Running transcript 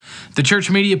The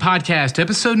Church Media Podcast,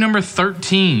 episode number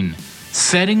 13,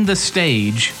 Setting the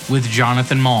Stage with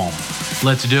Jonathan Malm.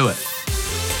 Let's do it.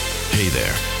 Hey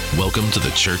there. Welcome to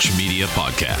the Church Media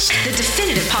Podcast. The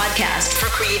definitive podcast for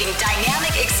creating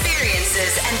dynamic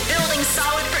experiences and building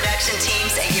solid production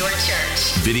teams at your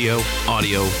church. Video,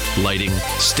 audio, lighting,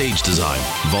 stage design,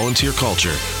 volunteer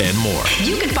culture, and more.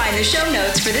 You can find the show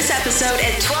notes for this episode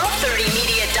at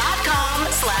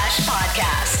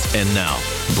 1230media.com/podcast. And now,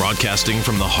 broadcasting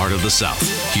from the heart of the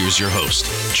South, here's your host,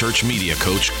 Church Media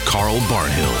Coach Carl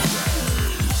Barnhill.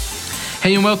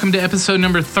 Hey, and welcome to episode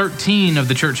number 13 of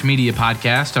the Church Media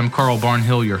Podcast. I'm Carl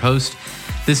Barnhill, your host.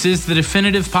 This is the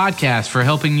definitive podcast for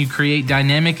helping you create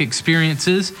dynamic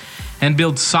experiences and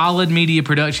build solid media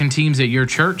production teams at your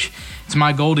church. It's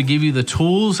my goal to give you the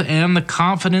tools and the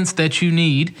confidence that you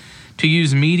need to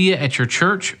use media at your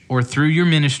church or through your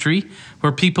ministry,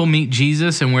 where people meet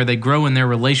Jesus and where they grow in their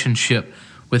relationship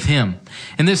with Him.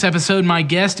 In this episode, my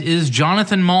guest is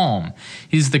Jonathan Malm.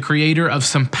 He's the creator of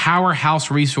some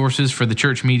powerhouse resources for the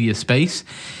church media space,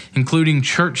 including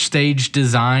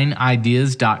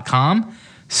churchstagedesignIdeas.com,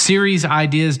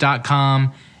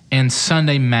 seriesideas.com, and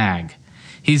Sunday Mag.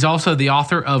 He's also the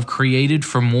author of Created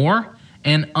for More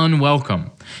and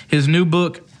Unwelcome. His new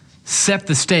book, Set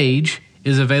the Stage,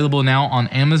 is available now on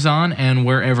Amazon and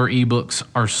wherever ebooks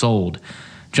are sold.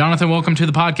 Jonathan, welcome to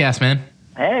the podcast, man.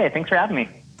 Hey, thanks for having me.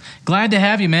 Glad to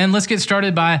have you, man. Let's get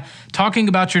started by talking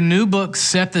about your new book,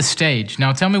 Set the Stage.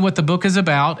 Now, tell me what the book is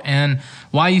about and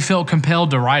why you felt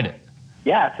compelled to write it.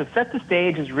 Yeah, so Set the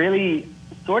Stage is really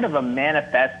sort of a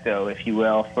manifesto, if you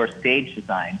will, for stage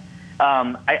design.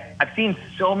 I've seen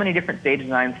so many different stage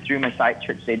designs through my site,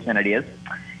 Church Stage Design Ideas,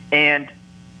 and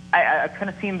I've kind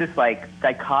of seen this like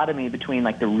dichotomy between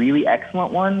like the really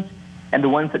excellent ones and the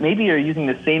ones that maybe are using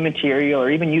the same material or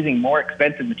even using more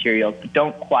expensive materials but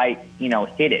don't quite,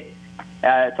 hit it.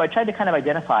 So I tried to kind of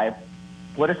identify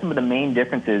what are some of the main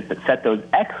differences that set those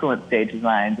excellent stage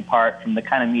designs apart from the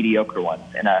kind of mediocre ones.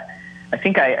 And I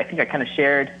think I kind of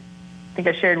shared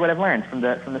what I've learned from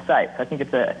the site. So I think it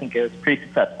was pretty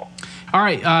successful. All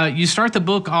right, you start the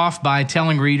book off by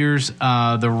telling readers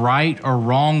the right or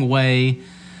wrong way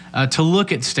to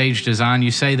look at stage design.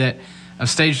 You say that a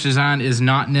stage design is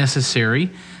not necessary,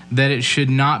 that it should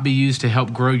not be used to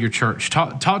help grow your church.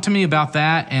 Talk to me about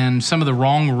that and some of the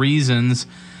wrong reasons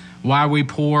why we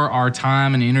pour our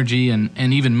time and energy and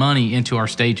even money into our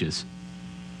stages.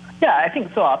 Yeah, I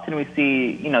think so often we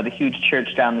see, the huge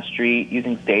church down the street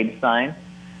using stage design.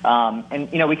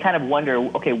 And we kind of wonder,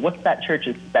 okay, what's that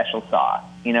church's special sauce?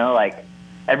 Like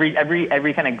every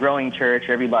kind of growing church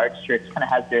or every large church kind of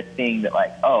has their thing that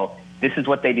like, oh, this is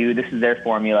what they do, this is their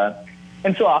formula.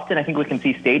 And so often I think we can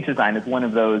see stage design as one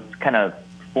of those kind of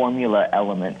formula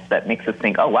elements that makes us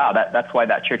think, oh, wow, that's why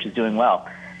that church is doing well.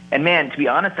 And man, to be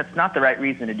honest, that's not the right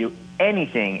reason to do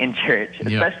anything in church,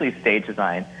 especially stage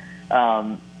design.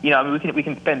 We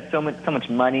can spend so much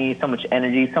money, so much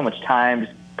energy, so much time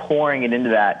just pouring it into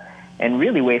that and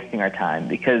really wasting our time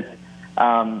because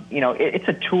it's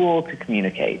a tool to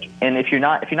communicate. And if you're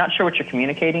not sure what you're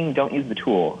communicating, don't use the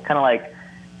tool. Kind of like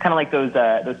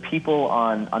those people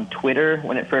on Twitter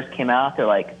when it first came out. They're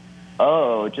like,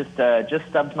 oh, just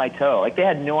stubbed my toe. Like they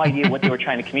had no idea what they were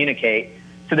trying to communicate.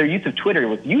 So their use of Twitter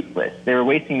was useless. They were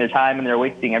wasting their time and they were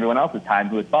wasting everyone else's time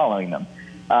who was following them.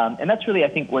 And that's really, I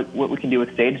think, what we can do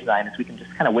with stage design is we can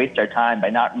just kind of waste our time by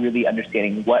not really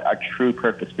understanding what our true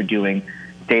purpose for doing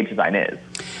stage design is.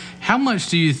 How much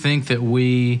do you think that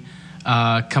we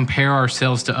compare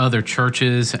ourselves to other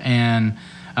churches? And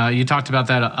you talked about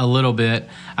that a little bit.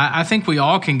 I think we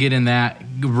all can get in that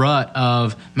rut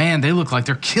of, man, they look like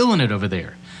they're killing it over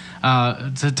there.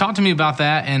 So talk to me about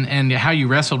that and how you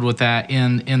wrestled with that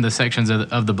in the sections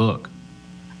of the book.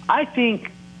 I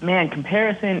think, man,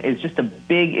 comparison is just a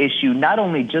big issue, not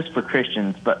only just for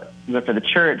Christians, but for the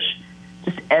church,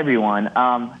 just everyone.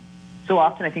 So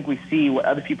often I think we see what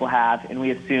other people have, and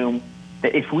we assume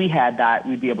that if we had that,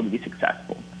 we'd be able to be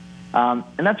successful. And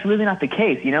that's really not the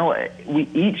case. We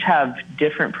each have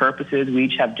different purposes. We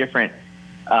each have different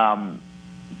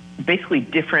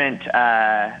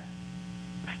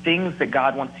things that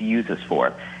God wants to use us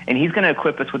for. And He's going to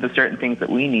equip us with the certain things that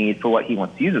we need for what He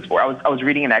wants to use us for. I was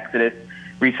reading in Exodus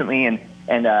recently, and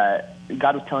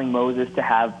God was telling Moses to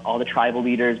have all the tribal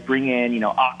leaders bring in,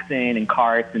 oxen and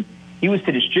carts, and He was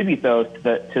to distribute those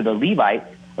to the Levites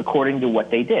according to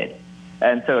what they did.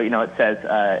 And so, it says,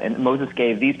 and Moses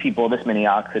gave these people this many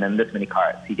oxen and this many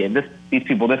carts. He gave these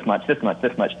people this much.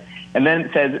 And then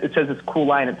it says this cool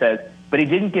line. It says, but He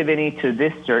didn't give any to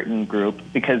this certain group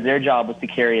because their job was to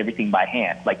carry everything by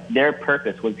hand. Like their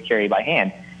purpose was to carry by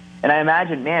hand. And I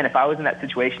imagine, man, if I was in that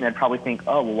situation, I'd probably think,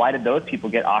 oh, well, why did those people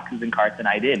get oxes and carts and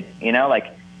I didn't? You know, like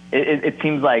it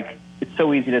seems like it's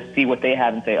so easy to see what they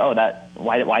have and say, oh,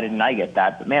 why didn't I get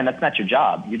that? But man, that's not your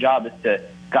job. Your job is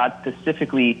God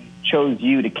specifically chose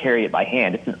you to carry it by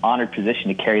hand. It's an honored position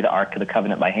to carry the Ark of the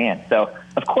Covenant by hand. So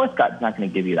of course God's not going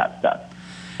to give you that stuff.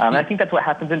 And I think that's what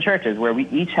happens in churches, where we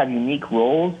each have unique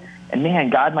roles. And man,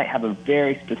 God might have a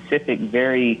very specific,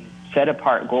 very set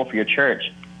apart goal for your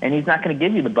church. And he's not going to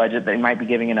give you the budget that he might be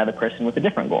giving another person with a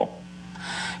different goal.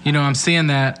 You know, I'm seeing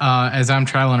that as I'm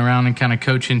traveling around and kind of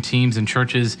coaching teams and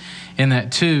churches in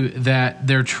that too, that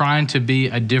they're trying to be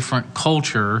a different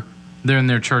culture than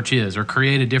their church is, or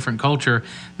create a different culture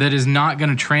that is not going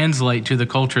to translate to the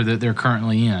culture that they're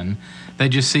currently in. They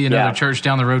just see another church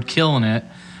down the road killing it,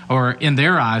 or in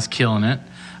their eyes killing it.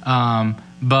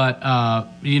 But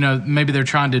you know, maybe they're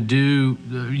trying to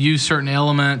use certain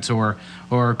elements or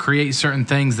create certain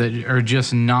things that are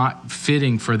just not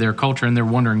fitting for their culture, and they're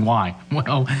wondering why.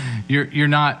 Well, you're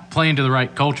not playing to the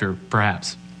right culture,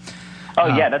 perhaps. Oh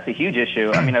yeah, that's a huge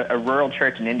issue. I mean, a rural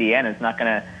church in Indiana is not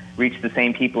going to reach the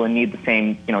same people and need the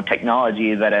same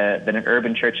technology that an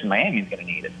urban church in Miami is going to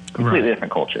need. It's completely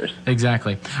different cultures.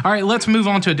 Exactly. All right, let's move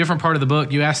on to a different part of the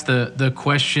book. You asked the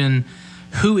question,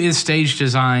 who is stage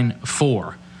design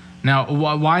for? Now,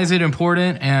 why is it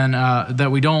important, and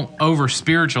that we don't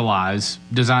over-spiritualize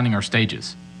designing our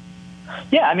stages?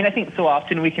 Yeah, I mean, I think so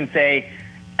often we can say,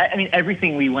 I mean,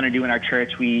 everything we want to do in our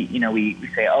church, we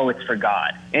say, oh, it's for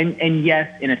God. And yes,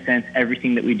 in a sense,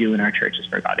 everything that we do in our church is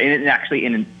for God. And actually,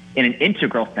 in an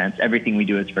integral sense, everything we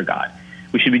do is for God.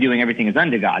 We should be doing everything as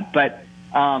unto God. But,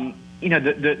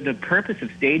 the purpose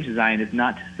of stage design is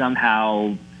not to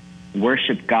somehow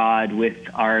worship God with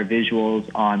our visuals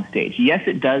on stage. Yes,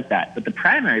 it does that, but the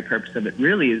primary purpose of it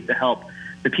really is to help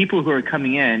the people who are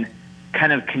coming in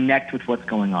kind of connect with what's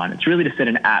going on. It's really to set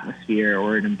an atmosphere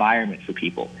or an environment for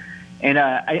people. And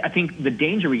I think the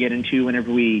danger we get into whenever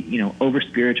we,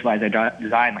 over-spiritualize our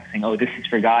design, like saying, oh, this is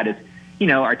for God, is,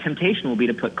 our temptation will be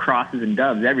to put crosses and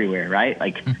doves everywhere, right?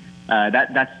 Like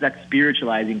that's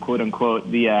spiritualizing, quote unquote,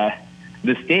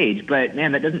 the stage. But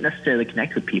man, that doesn't necessarily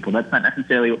connect with people. That's not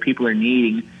necessarily what people are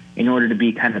needing in order to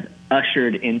be kind of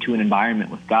ushered into an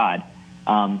environment with God.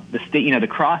 The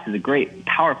cross is a great,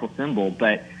 powerful symbol,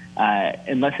 but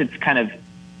unless it's kind of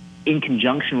in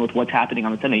conjunction with what's happening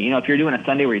on the Sunday, if you're doing a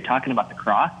Sunday where you're talking about the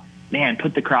cross, man,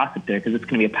 put the cross up there because it's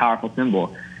going to be a powerful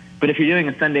symbol. But if you're doing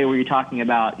a Sunday where you're talking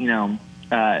about,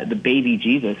 the baby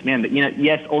Jesus, man, but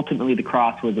yes, ultimately the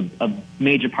cross was a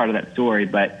major part of that story,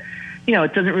 but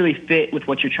it doesn't really fit with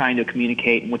what you're trying to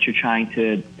communicate and what you're trying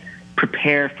to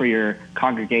prepare for your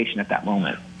congregation at that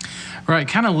moment. Right.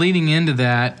 Kind of leading into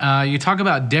that, you talk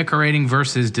about decorating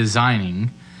versus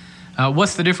designing.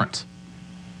 What's the difference?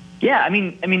 Yeah, I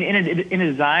mean, in a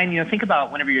design, think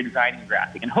about whenever you're designing a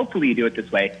graphic, and hopefully you do it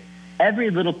this way. Every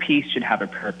little piece should have a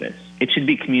purpose. It should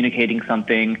be communicating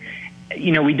something.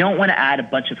 We don't want to add a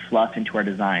bunch of fluff into our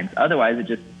designs. Otherwise, it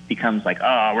just becomes like,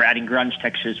 oh, we're adding grunge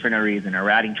textures for no reason, or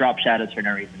we're adding drop shadows for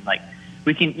no reason. Like,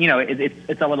 we can,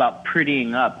 it's all about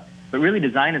prettying up. But really,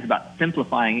 design is about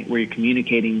simplifying it, where you're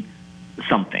communicating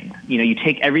something. You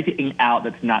take everything out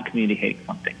that's not communicating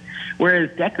something.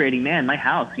 Whereas decorating, man, my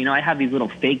house, I have these little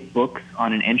fake books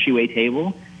on an entryway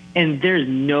table, and there's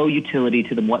no utility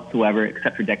to them whatsoever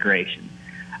except for decoration.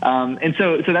 And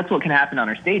so that's what can happen on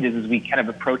our stages, is we kind of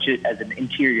approach it as an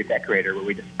interior decorator, where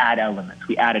we just add elements.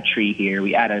 We add a tree here,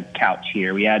 we add a couch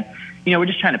here, we add, we're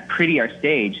just trying to pretty our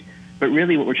stage. But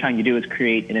really what we're trying to do is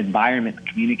create an environment to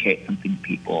communicate something to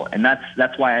people. And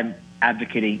that's why I'm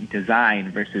advocating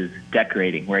design versus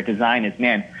decorating, where design is,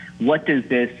 man, what does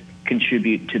this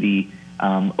contribute to the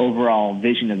overall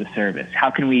vision of the service? How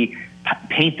can we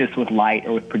paint this with light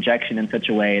or with projection in such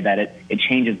a way that it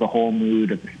changes the whole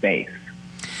mood of the space?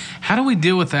 How do we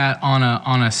deal with that on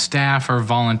a staff or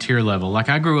volunteer level? Like,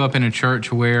 I grew up in a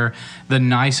church where the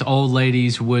nice old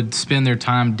ladies would spend their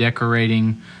time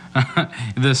decorating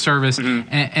the service,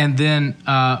 and then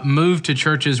move to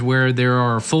churches where there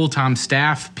are full-time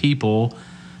staff people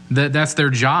that's their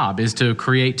job, is to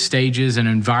create stages and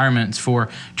environments for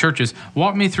churches.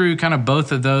 Walk me through kind of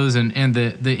both of those and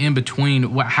the in-between.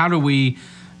 How do we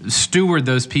steward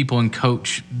those people and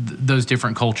coach those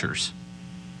different cultures?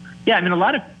 Yeah, I mean, a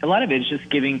lot of it is just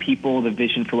giving people the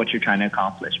vision for what you're trying to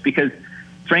accomplish. Because,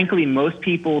 frankly, most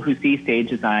people who see stage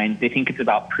design, they think it's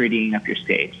about prettying up your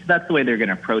stage. So that's the way they're going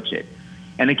to approach it.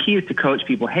 And the key is to coach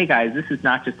people, hey, guys, this is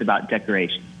not just about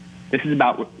decoration. This is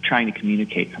about trying to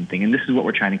communicate something, and this is what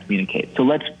we're trying to communicate. So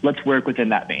let's work within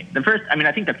that vein. The first,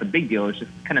 I think that's a big deal, is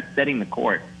just kind of setting the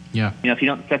course. Yeah. If you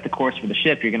don't set the course for the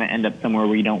ship, you're going to end up somewhere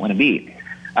where you don't want to be.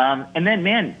 And then,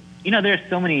 man, there are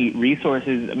so many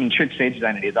resources. I mean, church stage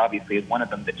design ideas obviously is one of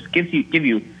them that just give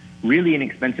you really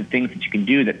inexpensive things that you can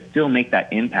do that still make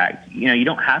that impact. You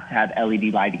don't have to have LED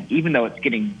lighting, even though it's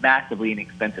getting massively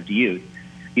inexpensive to use.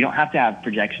 You don't have to have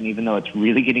projection, even though it's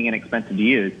really getting inexpensive to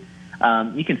use.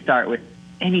 You can start with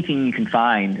anything you can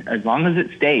find. As long as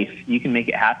it's safe, you can make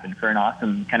it happen for an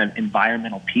awesome kind of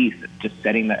environmental piece that's just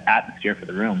setting the atmosphere for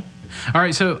the room. All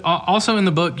right, so also in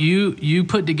the book, you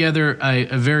put together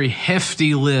a very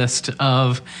hefty list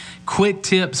of quick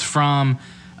tips from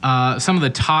some of the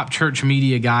top church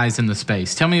media guys in the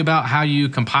space. Tell me about how you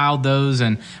compiled those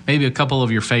and maybe a couple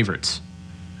of your favorites.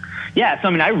 Yeah, so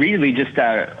I really just,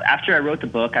 after I wrote the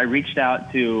book, I reached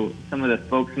out to some of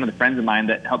the friends of mine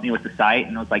that helped me with the site,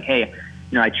 and I was like, hey,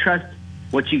 I trust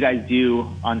what you guys do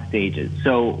on stages.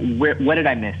 So what did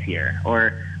I miss here?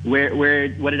 Or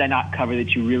what did I not cover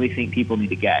that you really think people need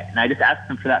to get? And I just asked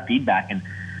them for that feedback, and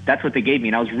that's what they gave me.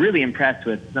 And I was really impressed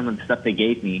with some of the stuff they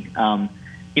gave me. Some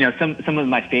of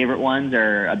my favorite ones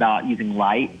are about using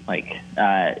light. Like,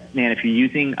 if you're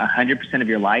using 100% of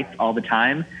your lights all the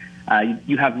time,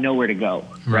 you have nowhere to go,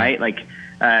 right? Like,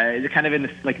 it's kind of in the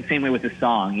same way with a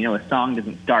song. A song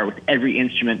doesn't start with every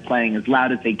instrument playing as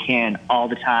loud as they can all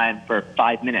the time for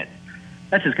 5 minutes.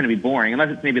 That's just going to be boring, unless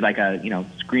it's maybe like a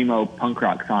screamo punk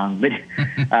rock song. But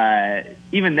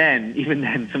even then,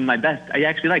 some of my best, I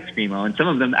actually like screamo, and some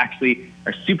of them actually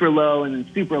are super low and then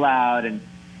super loud, and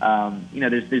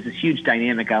there's this huge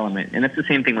dynamic element, and that's the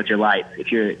same thing with your lights.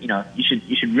 If you're,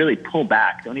 you should really pull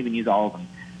back. Don't even use all of them.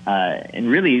 And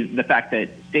really, the fact that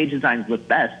stage designs look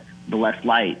best, the less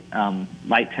light.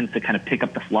 Light tends to kind of pick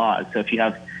up the flaws. So if you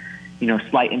have,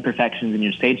 slight imperfections in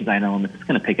your stage design elements, it's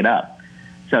going to pick it up.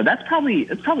 So that's probably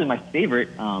my favorite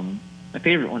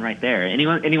one right there.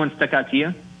 Anyone stuck out to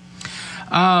you?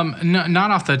 No,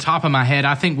 not off the top of my head.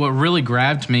 I think what really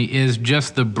grabbed me is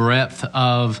just the breadth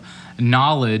of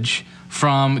knowledge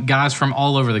from guys from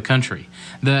all over the country.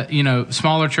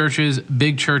 Smaller churches,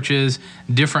 big churches,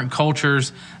 different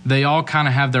cultures, they all kind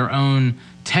of have their own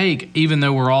take, even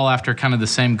though we're all after kind of the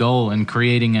same goal in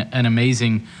creating an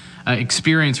amazing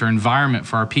experience or environment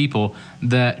for our people.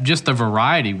 That just the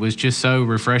variety was just so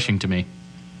refreshing to me.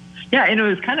 Yeah, and it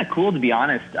was kind of cool, to be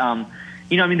honest.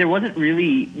 There wasn't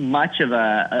really much of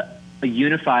a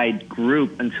unified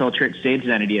group until Church Stage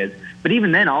Design Ideas. But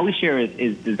even then, all we share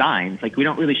is designs. Like, we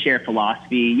don't really share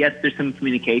philosophy. Yes, there's some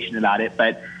communication about it,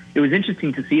 but it was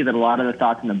interesting to see that a lot of the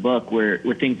thoughts in the book were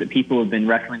things that people have been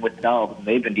wrestling with themselves and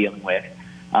they've been dealing with.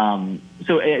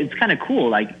 So it's kind of cool.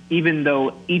 Like, even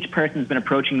though each person's been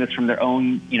approaching this from their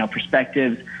own,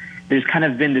 perspectives, there's kind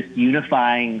of been this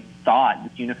unifying thought,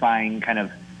 this unifying kind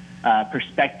of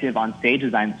perspective on stage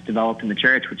design that's developed in the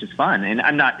church, which is fun. And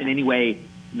I'm not in any way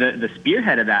the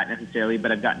spearhead of that necessarily, but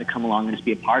I've gotten to come along and just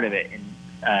be a part of it and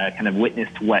kind of witness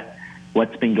to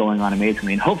what's been going on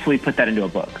amazingly, and hopefully put that into a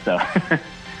book. So.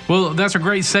 Well, that's a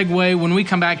great segue. When we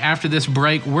come back after this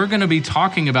break, we're going to be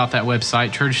talking about that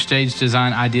website,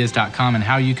 churchstagedesignIdeas.com, and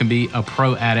how you can be a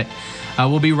pro at it.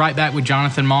 We'll be right back with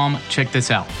Jonathan Malm. Check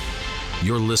this out.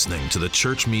 You're listening to the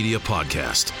Church Media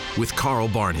Podcast with Carl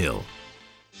Barnhill.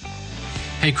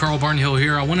 Hey, Carl Barnhill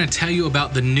here. I want to tell you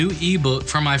about the new ebook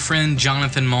from my friend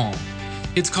Jonathan Malm.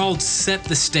 It's called Set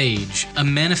the Stage, a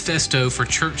manifesto for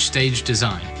church stage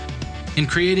design. In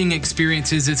creating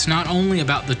experiences, it's not only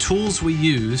about the tools we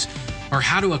use or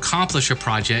how to accomplish a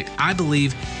project. I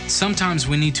believe sometimes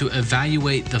we need to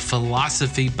evaluate the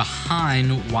philosophy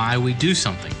behind why we do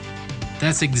something.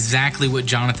 That's exactly what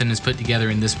Jonathan has put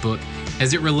together in this book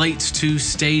as it relates to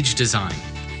stage design.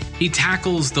 He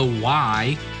tackles the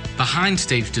why behind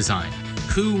stage design,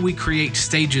 who we create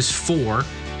stages for,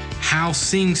 how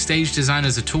seeing stage design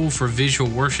as a tool for visual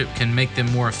worship can make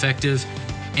them more effective,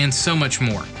 and so much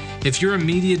more. If you're a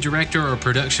media director or a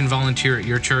production volunteer at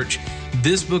your church,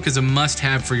 this book is a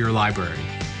must-have for your library.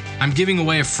 I'm giving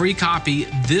away a free copy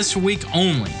this week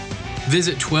only.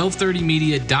 Visit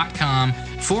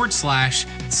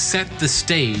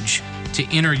 1230media.com/set-the-stage to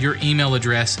enter your email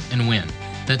address and win.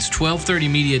 That's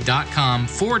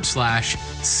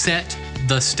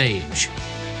 1230media.com/set-the-stage.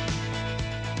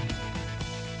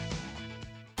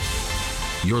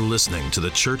 You're listening to the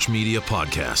Church Media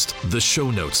Podcast. The show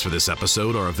notes for this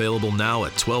episode are available now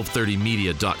at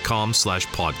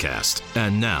 1230media.com/podcast.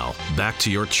 And now, back to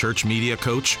your church media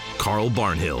coach, Carl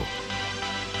Barnhill.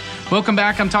 Welcome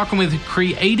back. I'm talking with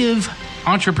creative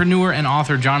entrepreneur and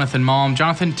author Jonathan Malm.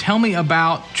 Jonathan, tell me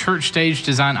about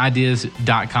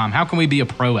churchstagedesignIdeas.com. How can we be a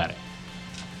pro at it?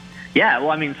 Yeah,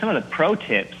 well, some of the pro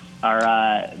tips are,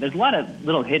 there's a lot of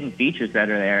little hidden features that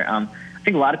are there. I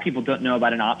think a lot of people don't know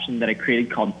about an option that I created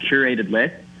called curated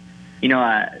lists.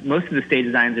 Most of the stage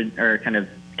designs are kind of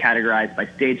categorized by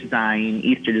stage design,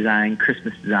 Easter design,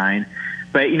 Christmas design.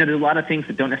 But, there's a lot of things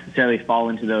that don't necessarily fall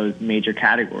into those major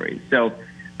categories. So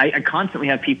I constantly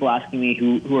have people asking me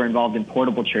who are involved in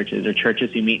portable churches or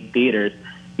churches who meet in theaters,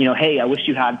 hey, I wish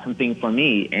you had something for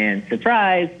me. And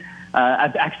surprise,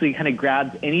 I've actually kind of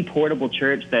grabbed any portable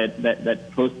church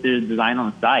that posted design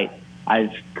on the site.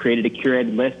 I've created a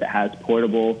curated list that has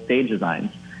portable stage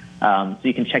designs. So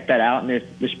you can check that out. And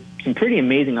there's some pretty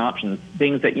amazing options,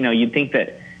 things that, you'd think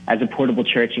that as a portable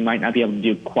church, you might not be able to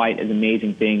do quite as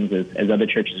amazing things as other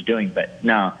churches are doing. But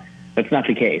no, that's not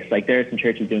the case. Like, there are some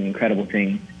churches doing incredible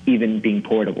things, even being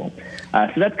portable.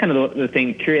 So that's kind of the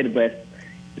thing, curated list.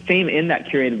 Same in that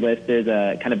curated list, there's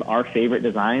a kind of our favorite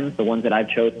designs, the ones that I've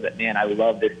chosen that, man, I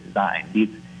love this design.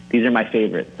 These are my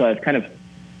favorites. So I've kind of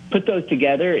put those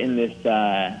together in this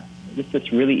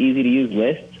this really easy to use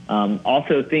list.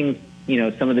 Also things,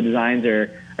 some of the designs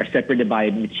are separated by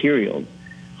materials.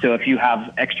 So if you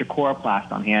have extra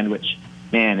coroplast on hand, which,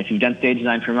 man, if you've done stage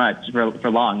design for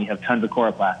long, you have tons of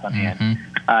coroplast on hand.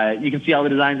 You can see all the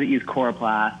designs that use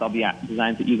coroplast, all the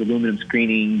designs that use aluminum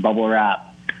screening, bubble wrap,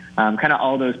 kind of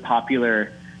all those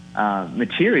popular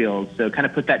materials. So kind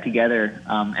of put that together.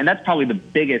 And that's probably the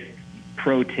biggest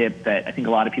pro tip that I think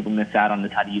a lot of people miss out on,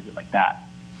 is how to use it like that.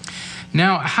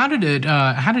 Now, how did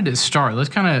it start? Let's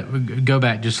kind of go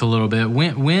back just a little bit.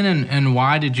 When and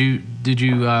why did you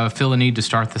feel the need to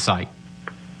start the site?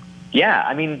 Yeah,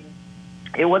 I mean,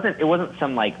 it wasn't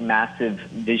some like massive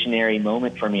visionary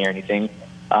moment for me or anything.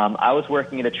 I was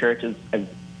working at a church as a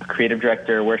creative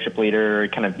director, worship leader,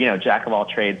 kind of jack of all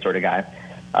trades sort of guy.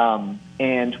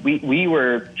 And we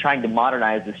were trying to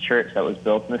modernize this church that was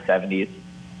built in the 70s.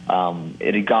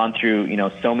 It had gone through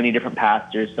so many different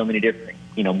pastors, so many different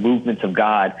movements of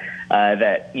God,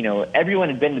 that everyone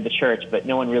had been to the church, but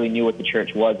no one really knew what the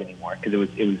church was anymore, because it was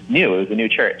new. It was a new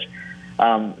church.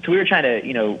 So we were trying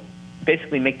to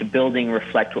basically make the building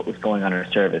reflect what was going on in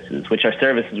our services, which our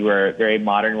services were very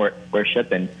modern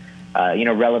worship and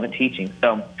relevant teaching.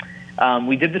 So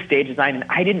we did the stage design, and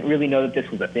I didn't really know that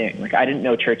this was a thing. Like, I didn't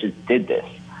know churches did this.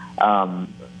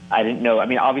 I didn't know. I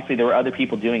mean, obviously there were other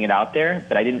people doing it out there,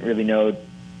 but I didn't really know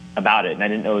about it, and I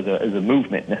didn't know it was a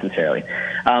movement necessarily.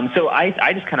 So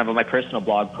I just kind of on my personal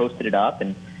blog posted it up,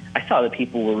 and I saw that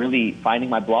people were really finding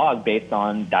my blog based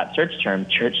on that search term,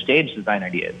 church stage design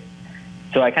ideas.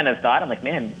 So I kind of thought, I'm like,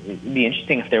 man, it'd be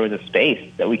interesting if there was a space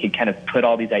that we could kind of put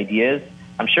all these ideas.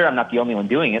 I'm sure I'm not the only one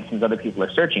doing it, since other people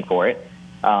are searching for it.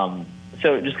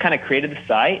 So just kind of created the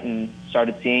site and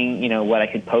started seeing, what I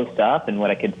could post up and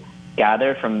what I could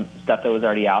gather from stuff that was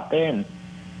already out there. And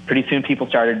pretty soon people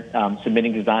started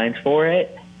submitting designs for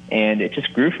it, and it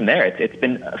just grew from there. It's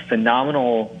been a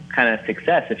phenomenal kind of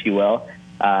success, if you will.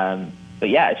 But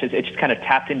yeah, it just kind of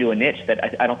tapped into a niche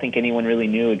that I don't think anyone really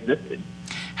knew existed.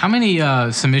 How many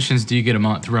submissions do you get a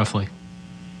month, roughly?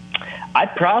 I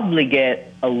probably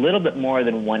get a little bit more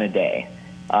than one a day.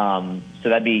 So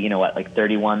that'd be, like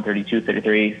 31, 32,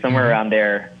 33, somewhere around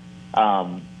there.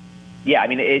 Yeah, I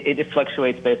mean, it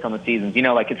fluctuates based on the seasons.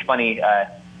 Like, it's funny,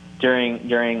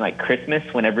 during like Christmas,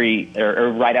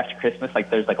 or right after Christmas, like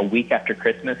there's like a week after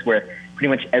Christmas where pretty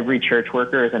much every church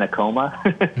worker is in a coma.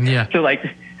 Yeah. So like,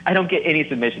 I don't get any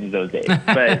submissions those days.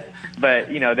 But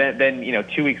then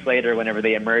 2 weeks later, whenever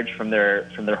they emerge from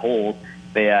their holes,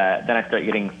 then I start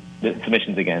getting the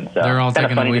submissions again. So they're all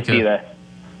taking a week of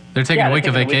They're taking a week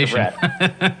of vacation.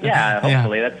 Yeah,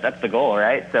 hopefully that's the goal,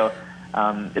 right? So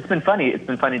it's been funny. It's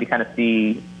been funny to kind of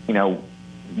see,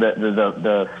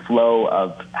 the flow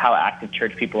of how active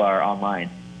church people are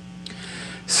online.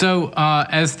 So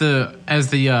as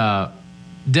the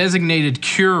designated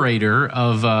curator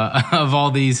of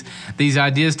all these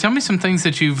ideas, tell me some things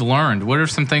that you've learned. What are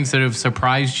some things that have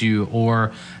surprised you,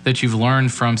 or that you've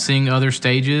learned from seeing other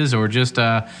stages, or just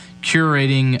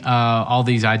curating all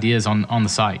these ideas on the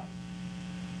site?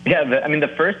 Yeah,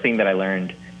 the first thing that I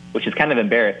learned, which is kind of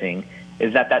embarrassing,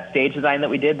 is that stage design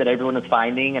that we did that everyone was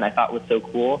finding and I thought was so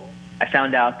cool, I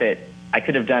found out that I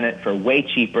could have done it for way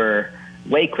cheaper,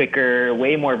 way quicker,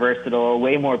 way more versatile,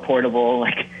 way more portable.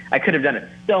 Like, I could have done it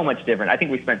so much different. I think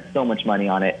we spent so much money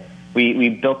on it. We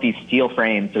built these steel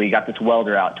frames, so we got this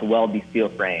welder out to weld these steel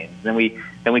frames. Then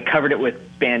we covered it with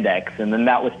spandex, and then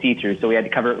that was see-through, so we had to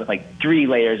cover it with like 3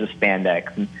 layers of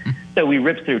spandex. And so we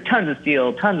ripped through tons of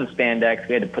steel, tons of spandex.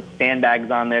 We had to put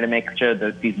sandbags on there to make sure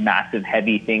that these massive,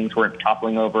 heavy things weren't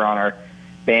toppling over on our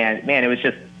band. Man, it was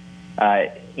just,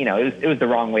 it was the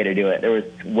wrong way to do it. There was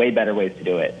way better ways to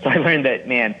do it. So I learned that,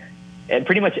 man,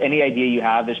 pretty much any idea you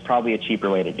have, there's probably a cheaper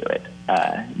way to do it.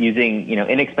 Using,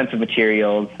 inexpensive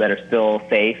materials that are still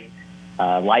safe,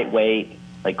 lightweight.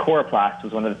 Like coroplast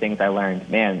was one of the things I learned.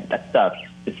 Man, that stuff,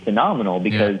 is phenomenal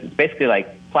because it's basically like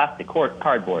plastic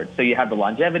cardboard. So you have the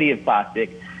longevity of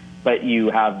plastic, but you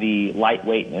have the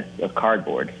lightweightness of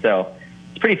cardboard. So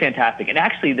it's pretty fantastic. And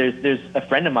actually, there's a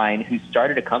friend of mine who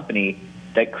started a company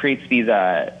that creates these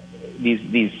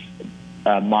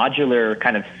modular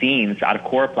kind of scenes out of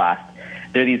coroplast.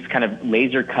 They're these kind of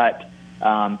laser cut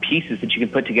pieces that you can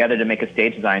put together to make a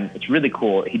stage design. It's really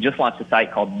cool. He just launched a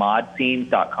site called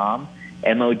modscenes.com,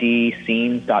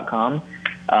 modscenes.com.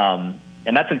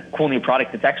 And that's a cool new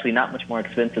product. It's actually not much more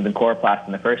expensive than coroplast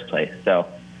in the first place. So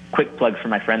quick plug for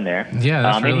my friend there. Yeah,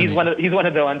 that's really and he's one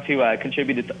of the ones who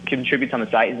contributes on the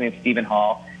site. His name's Stephen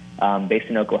Hall, based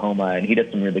in Oklahoma, and he does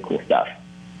some really cool stuff.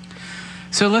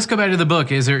 So let's go back to the book.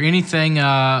 Is there anything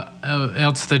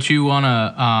else that you want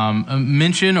to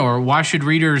mention, or why should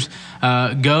readers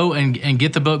go and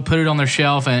get the book, put it on their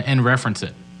shelf, and reference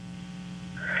it?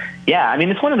 Yeah, I mean,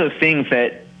 it's one of those things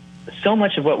that so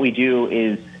much of what we do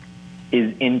is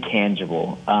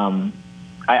intangible.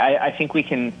 I think we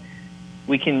can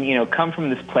come from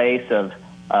this place of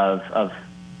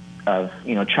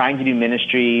trying to do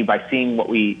ministry by seeing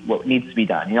what needs to be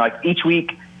done. Like each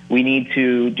week we need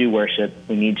to do worship,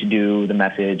 we need to do the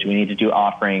message, we need to do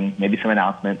offering, maybe some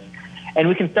announcements, and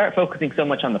we can start focusing so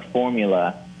much on the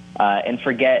formula and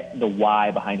forget the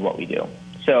why behind what we do.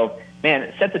 So,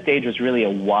 man, Set the Stage was really a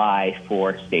why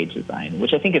for stage design,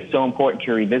 which I think is so important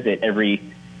to revisit every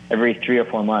 3 or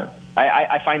 4 months.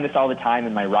 I find this all the time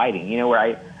in my writing,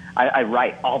 where I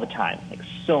write all the time, like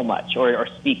so much, or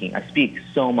speaking. I speak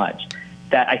so much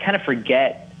that I kind of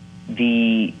forget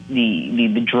the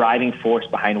driving force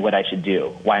behind what I should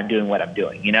do, why I'm doing what I'm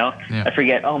doing, Yeah. I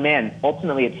forget, oh man,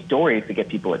 ultimately it's stories that get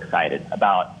people excited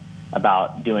about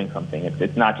doing something.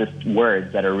 It's not just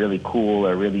words that are really cool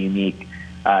or really unique.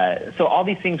 So all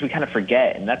these things we kind of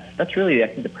forget, and that's really, I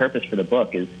think, the purpose for the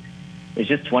book is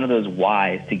just one of those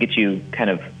whys to get you kind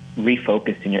of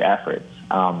refocused in your efforts.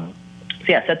 So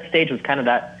yeah, Set the Stage was kind of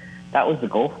that was the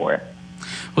goal for it.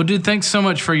 Well, dude, thanks so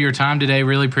much for your time today.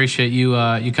 Really appreciate you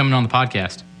coming on the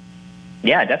podcast.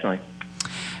 Yeah, definitely.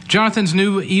 Jonathan's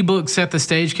new ebook, Set the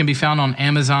Stage, can be found on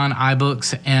Amazon,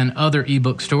 iBooks, and other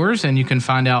ebook stores. And you can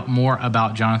find out more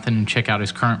about Jonathan and check out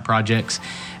his current projects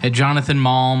at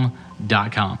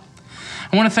jonathanmalm.com.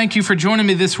 I want to thank you for joining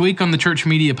me this week on the Church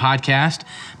Media Podcast.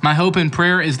 My hope and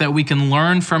prayer is that we can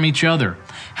learn from each other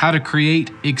how to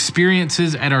create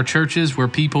experiences at our churches where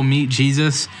people meet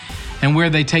Jesus and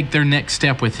where they take their next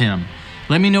step with Him.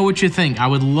 Let me know what you think. I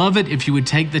would love it if you would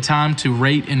take the time to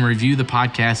rate and review the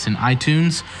podcast in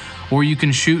iTunes, or you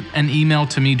can shoot an email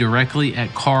to me directly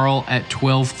at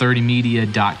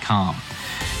carl@1230media.com.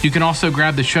 You can also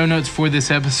grab the show notes for this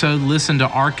episode, listen to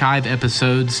archive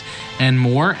episodes, and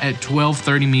more at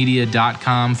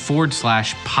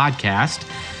 1230media.com/podcast.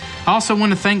 I also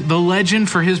want to thank the legend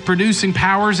for his producing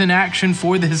powers in action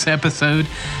for this episode,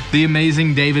 the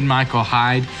amazing David Michael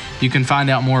Hyde. You can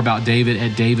find out more about David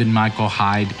at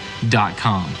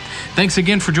davidmichaelhyde.com. Thanks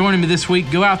again for joining me this week.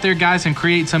 Go out there, guys, and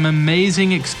create some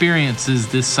amazing experiences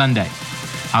this Sunday.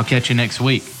 I'll catch you next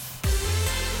week.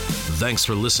 Thanks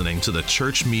for listening to the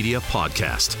Church Media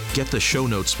Podcast. Get the show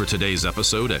notes for today's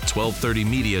episode at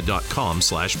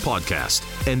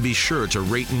 1230media.com/podcast. And be sure to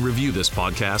rate and review this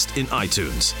podcast in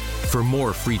iTunes. For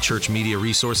more free church media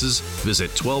resources,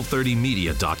 visit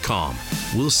 1230media.com.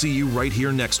 We'll see you right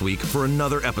here next week for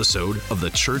another episode of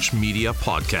the Church Media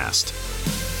Podcast.